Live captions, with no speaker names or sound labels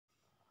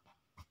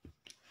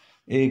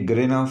A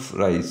grain of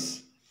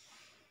rice.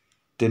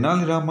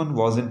 Tenali Raman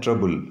was in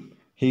trouble.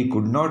 He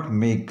could not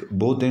make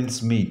both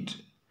ends meet.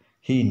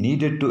 He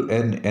needed to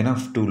earn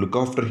enough to look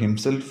after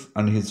himself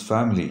and his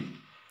family.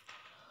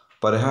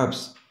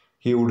 Perhaps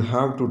he would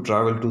have to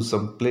travel to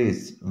some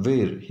place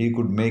where he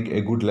could make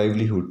a good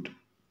livelihood.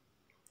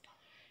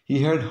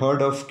 He had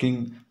heard of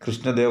King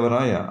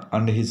Krishnadevaraya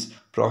and his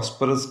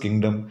prosperous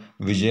kingdom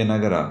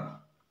Vijayanagara.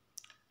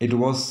 It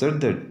was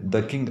said that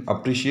the king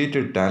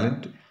appreciated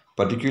talent,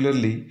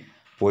 particularly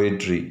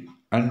poetry,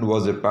 and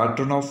was a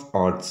patron of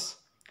arts.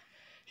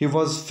 He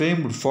was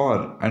famed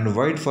far and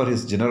wide for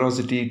his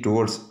generosity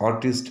towards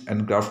artists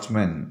and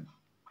craftsmen.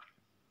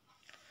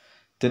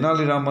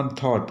 Tenali Raman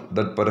thought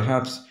that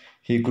perhaps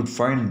he could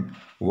find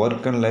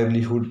work and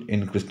livelihood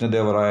in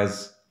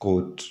Krishnadevaraya's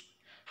court,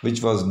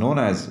 which was known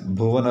as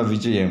Bhuvana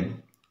Vijayam,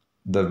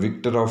 the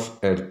victor of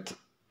earth.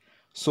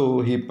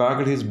 So he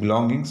packed his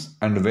belongings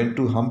and went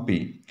to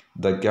Hampi,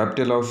 the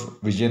capital of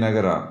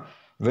Vijayanagara.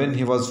 When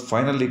he was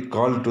finally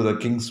called to the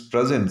king's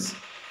presence,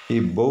 he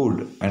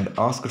bowed and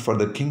asked for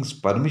the king's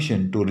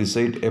permission to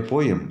recite a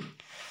poem.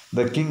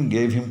 The king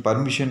gave him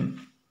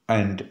permission,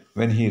 and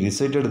when he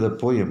recited the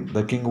poem,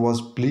 the king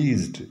was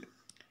pleased.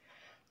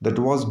 That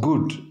was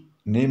good.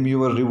 Name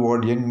your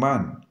reward, young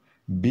man,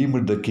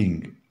 beamed the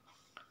king.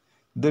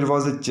 There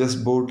was a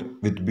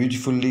chessboard with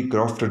beautifully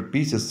crafted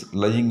pieces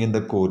lying in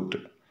the court.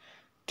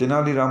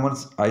 Tenali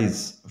Raman's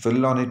eyes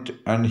fell on it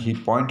and he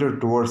pointed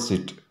towards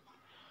it.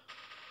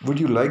 Would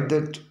you like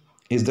that?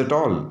 Is that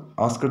all?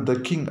 Asked the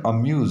king,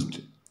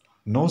 amused.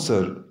 No,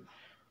 sir.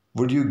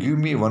 Would you give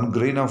me one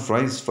grain of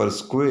rice for a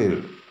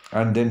square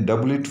and then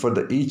double it for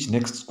the each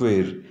next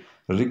square?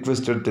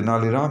 Requested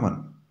Tenali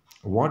Raman.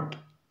 What?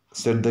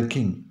 Said the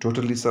king,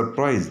 totally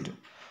surprised.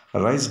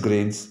 Rice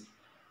grains,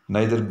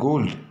 neither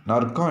gold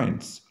nor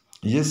coins.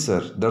 Yes,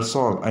 sir, that's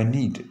all I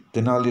need,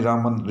 Tenali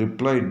Raman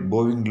replied,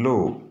 bowing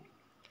low.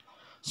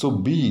 So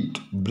be it,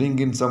 bring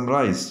in some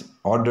rice,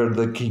 ordered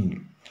the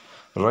king.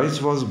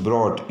 Rice was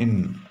brought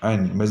in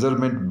and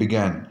measurement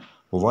began.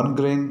 1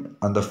 grain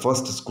on the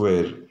first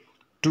square,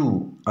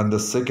 2 on the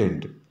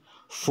second,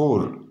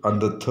 4 on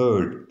the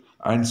third,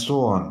 and so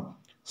on.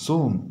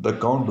 Soon the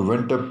count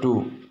went up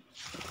to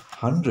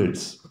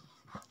hundreds,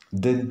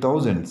 then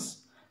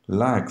thousands,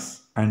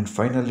 lakhs, and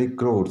finally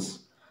crores,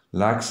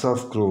 lakhs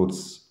of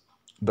crores.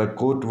 The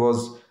court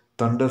was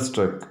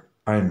thunderstruck,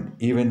 and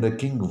even the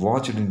king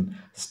watched in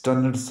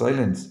stunned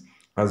silence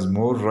as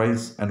more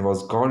rice and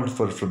was called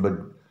for from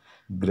the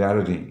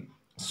granary.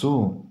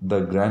 Soon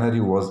the granary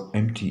was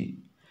empty.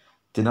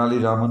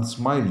 Tenali Raman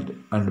smiled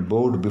and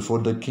bowed before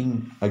the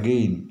king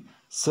again.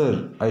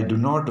 Sir, I do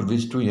not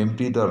wish to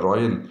empty the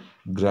royal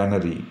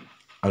granary.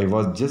 I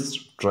was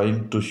just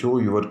trying to show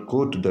your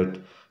court that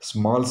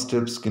small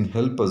steps can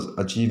help us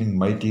achieving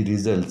mighty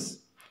results.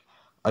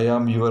 I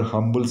am your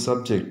humble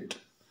subject.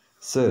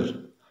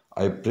 Sir,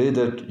 I pray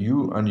that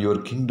you and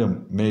your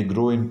kingdom may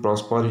grow in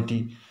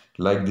prosperity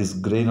like this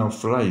grain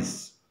of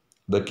rice.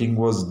 The king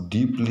was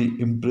deeply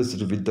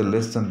impressed with the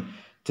lesson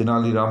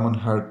Tenali Raman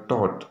had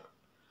taught,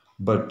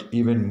 but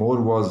even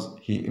more was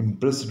he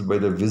impressed by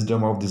the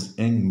wisdom of this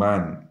young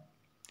man.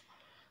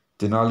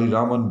 Tenali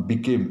Raman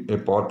became a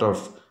part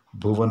of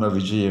Bhuvana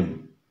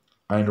Vijayam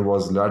and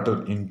was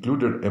later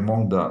included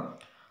among the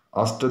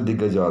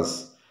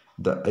Ashtadigajas,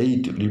 the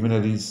 8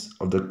 luminaries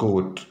of the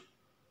court.